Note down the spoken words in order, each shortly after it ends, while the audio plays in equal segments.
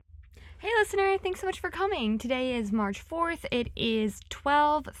Hey listener, thanks so much for coming. Today is March 4th. It is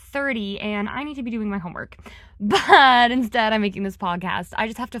 12:30 and I need to be doing my homework. But instead I'm making this podcast. I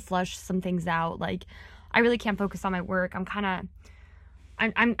just have to flush some things out. I really can't focus on my work.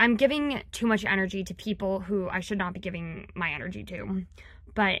 I'm giving too much energy to people who I should not be giving my energy to.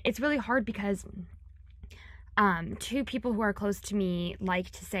 But it's really hard because two people who are close to me like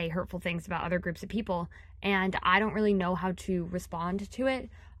to say hurtful things about other groups of people, and I don't really know how to respond to it.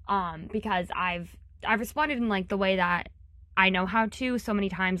 Because I've responded in the way that I know how to so many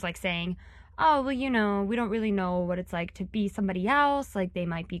times, saying, oh, well, we don't really know what it's like to be somebody else. They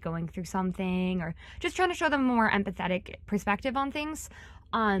might be going through something, or just trying to show them a more empathetic perspective on things.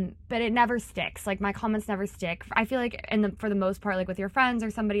 But it never sticks. My comments never stick. I feel like for the most part, with your friends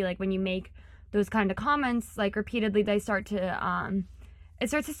or somebody, when you make those kind of comments, repeatedly, they start to, it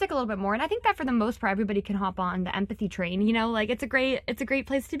starts to stick a little bit more. And I think that for the most part, everybody can hop on the empathy train, it's a great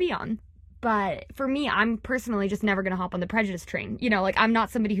place to be on. But for me, I'm personally just never going to hop on the prejudice train. I'm not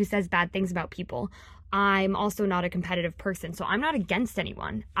somebody who says bad things about people. I'm also not a competitive person, so I'm not against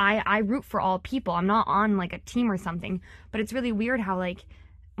anyone. I root for all people. I'm not on a team or something. But it's really weird how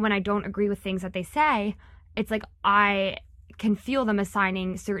when I don't agree with things that they say, it's I can feel them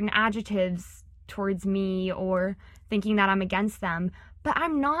assigning certain adjectives towards me or thinking that I'm against them. But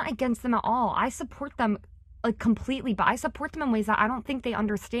I'm not against them at all. I support them completely, but I support them in ways that I don't think they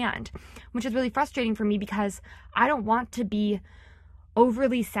understand, which is really frustrating for me because I don't want to be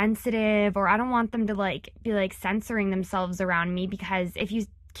overly sensitive, or I don't want them to be censoring themselves around me, because if you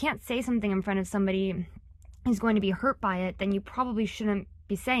can't say something in front of somebody who's going to be hurt by it, then you probably shouldn't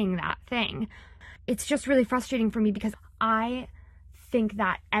be saying that thing. It's just really frustrating for me because I think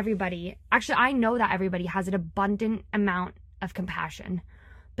that I know that everybody has an abundant amount of compassion,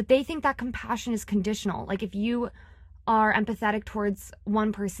 but they think that compassion is conditional. If you are empathetic towards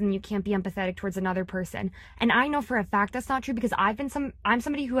one person, you can't be empathetic towards another person. And I know for a fact that's not true, because I'm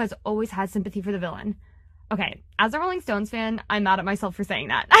somebody who has always had sympathy for the villain. Okay, as a Rolling Stones fan, I'm mad at myself for saying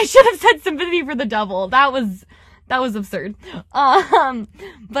that. I should have said sympathy for the devil. That was absurd.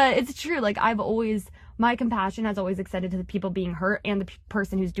 But it's true. My compassion has always extended to the people being hurt and the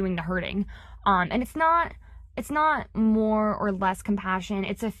person who's doing the hurting. And it's not more or less compassion.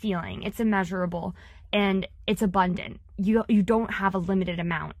 It's a feeling. It's immeasurable, and it's abundant. You don't have a limited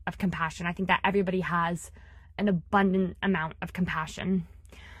amount of compassion. I think that everybody has an abundant amount of compassion.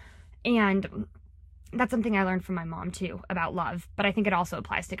 And that's something I learned from my mom too about love, but I think it also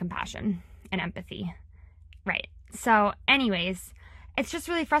applies to compassion and empathy. Right. So anyways, it's just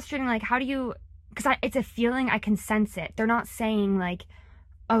really frustrating. How do you, because it's a feeling, I can sense it. They're not saying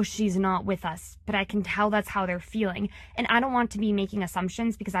oh, she's not with us, but I can tell that's how they're feeling. And I don't want to be making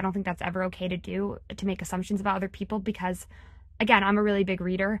assumptions, because I don't think that's ever okay to make assumptions about other people, because again, I'm a really big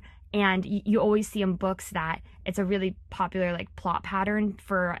reader, and you always see in books that it's a really popular plot pattern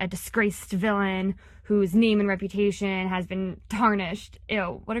for a disgraced villain whose name and reputation has been tarnished.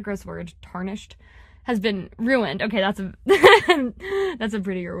 Ew, what a gross word, tarnished. Has been ruined. Okay, that's a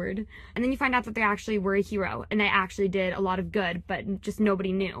prettier word. And then you find out that they actually were a hero, and they actually did a lot of good, but just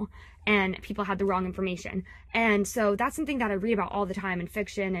nobody knew, and people had the wrong information. And so that's something that I read about all the time in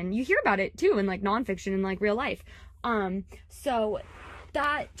fiction, and you hear about it too in nonfiction and real life. So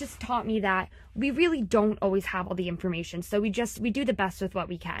that just taught me that we really don't always have all the information, so we do the best with what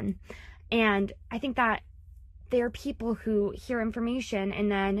we can. And I think that there are people who hear information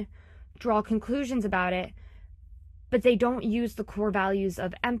and then draw conclusions about it, but they don't use the core values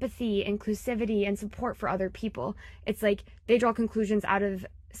of empathy, inclusivity, and support for other people. It's they draw conclusions out of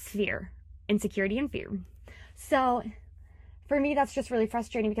fear, insecurity, and fear. So for me, that's just really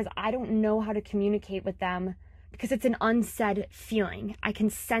frustrating, because I don't know how to communicate with them, because it's an unsaid feeling. I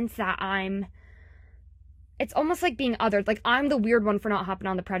can sense that it's almost like being othered. I'm the weird one for not hopping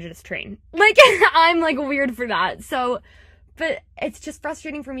on the prejudice train. I'm weird for that. So, but it's just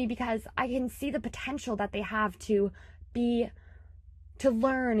frustrating for me, because I can see the potential that they have to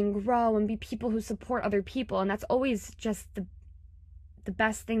learn and grow and be people who support other people. And that's always just the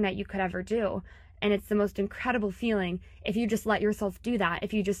best thing that you could ever do. And it's the most incredible feeling if you just let yourself do that.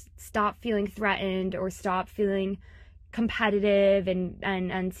 If you just stop feeling threatened, or stop feeling competitive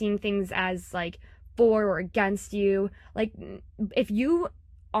and seeing things as for or against you. If you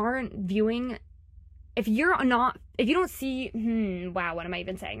aren't viewing, if you don't see, wow, what am I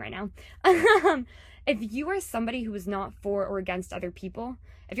even saying right now? If you are somebody who is not for or against other people,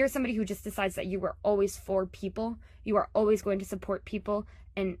 if you're somebody who just decides that you are always for people, you are always going to support people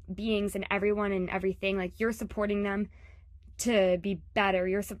and beings and everyone and everything, you're supporting them to be better,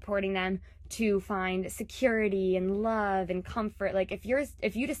 you're supporting them to find security and love and comfort. Like if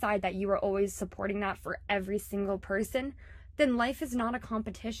you decide that you are always supporting that for every single person, then life is not a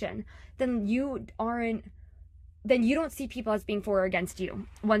competition. Then you don't see people as being for or against you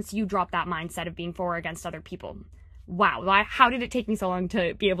once you drop that mindset of being for or against other people. Wow, how did it take me so long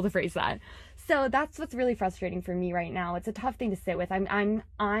to be able to phrase that? So that's what's really frustrating for me right now. It's a tough thing to sit with.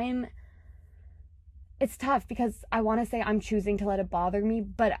 It's tough because I want to say I'm choosing to let it bother me,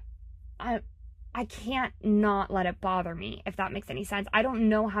 but I can't not let it bother me, if that makes any sense. I don't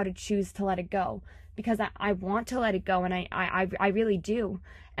know how to choose to let it go because I want to let it go, and I really do.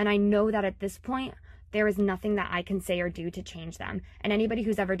 And I know that at this point, there is nothing that I can say or do to change them. And anybody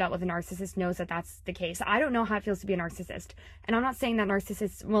who's ever dealt with a narcissist knows that that's the case. I don't know how it feels to be a narcissist. And I'm not saying that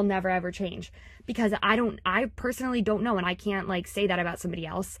narcissists will never ever change, because I personally don't know, and I can't like say that about somebody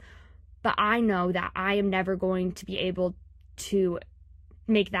else. But I know that I am never going to be able to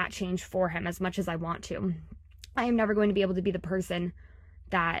make that change for him as much as I want to. I am never going to be able to be the person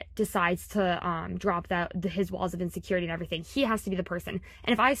that decides to drop his walls of insecurity and everything. He has to be the person.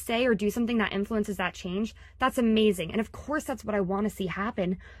 And if I say or do something that influences that change, that's amazing. And of course, that's what I want to see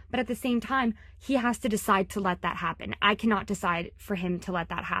happen. But at the same time, he has to decide to let that happen. I cannot decide for him to let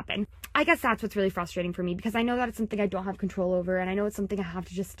that happen. I guess that's what's really frustrating for me, because I know that it's something I don't have control over, and I know it's something I have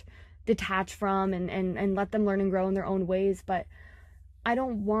to just detach from and let them learn and grow in their own ways. But I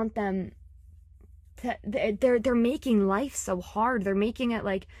don't want them to, they're making life so hard. They're making it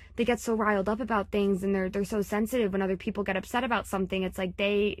like they get so riled up about things, and they're so sensitive when other people get upset about something. It's like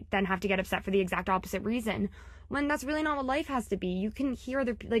they then have to get upset for the exact opposite reason, when that's really not what life has to be. You can hear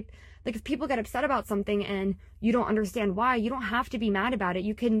other, like if people get upset about something and you don't understand why, you don't have to be mad about it.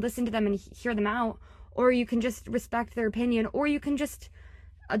 You can listen to them and hear them out, or you can just respect their opinion, or you can just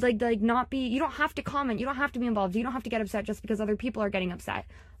not be, you don't have to comment, you don't have to be involved, you don't have to get upset just because other people are getting upset.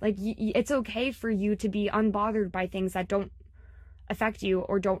 Like, it's okay for you to be unbothered by things that don't affect you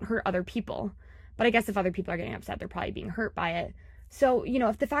or don't hurt other people. But I guess if other people are getting upset, they're probably being hurt by it. So, you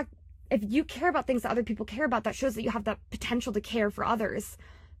know, if you care about things that other people care about, that shows that you have that potential to care for others.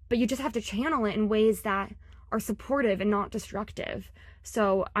 But you just have to channel it in ways that are supportive and not destructive.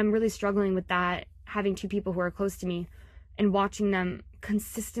 So I'm really struggling with that, having two people who are close to me and watching them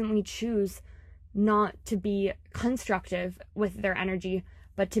consistently choose not to be constructive with their energy,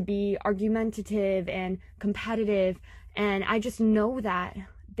 but to be argumentative and competitive. And I just know that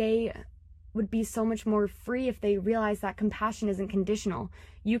they would be so much more free if they realize that compassion isn't conditional.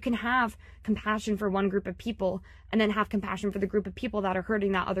 You can have compassion for one group of people and then have compassion for the group of people that are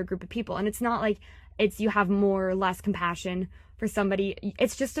hurting that other group of people. And it's not like you have more or less compassion for somebody.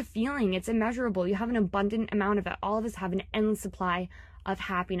 It's just a feeling. It's immeasurable. You have an abundant amount of it. All of us have an endless supply of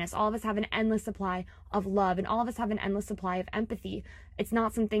happiness. All of us have an endless supply of love, and all of us have an endless supply of empathy. It's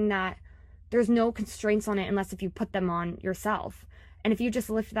not something that there's no constraints on it unless if you put them on yourself. And if you just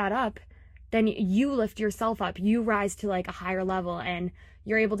lift that up, then you lift yourself up. You rise to like a higher level, and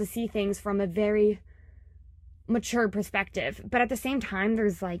you're able to see things from a very mature perspective. But at the same time,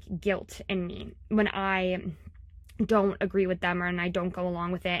 there's like guilt in me when I don't agree with them, and I don't go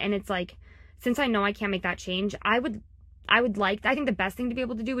along with it. And it's like, since I know I can't make that change, I think the best thing to be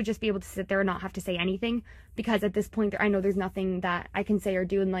able to do would just be able to sit there and not have to say anything, because at this point I know there's nothing that I can say or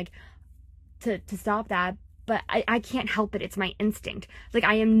do and like to stop that. But I can't help it. It's my instinct. Like,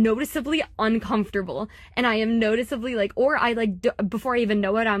 I am noticeably uncomfortable, and I am noticeably like, or I like, before I even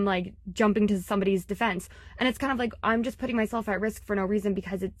know it, I'm like jumping to somebody's defense. And it's kind of like, I'm just putting myself at risk for no reason,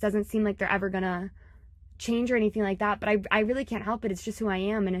 because it doesn't seem like they're ever gonna change or anything like that. But I really can't help it. It's just who I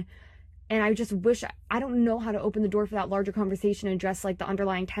am. And I just wish, I don't know how to open the door for that larger conversation and address like the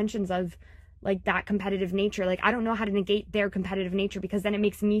underlying tensions of like that competitive nature. Like, I don't know how to negate their competitive nature, because then it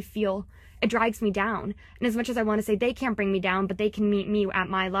makes me feel, it drags me down. And as much as I want to say they can't bring me down, but they can meet me at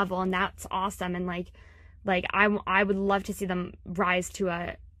my level, and that's awesome. And like I would love to see them rise to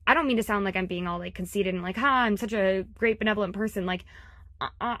a, I don't mean to sound like I'm being all like conceited and like, I'm such a great benevolent person. Like,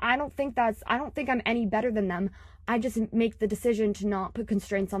 I don't think I'm any better than them. I just make the decision to not put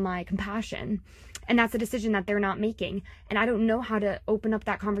constraints on my compassion. And that's a decision that they're not making. And I don't know how to open up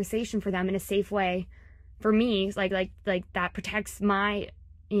that conversation for them in a safe way for me, like that protects my,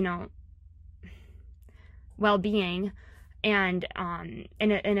 you know, well-being, and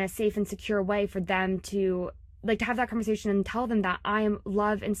in a safe and secure way for them to like to have that conversation and tell them that I am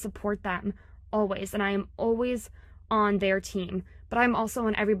love and support them always, and I am always on their team, but I'm also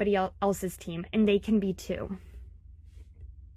on everybody else's team, and they can be too.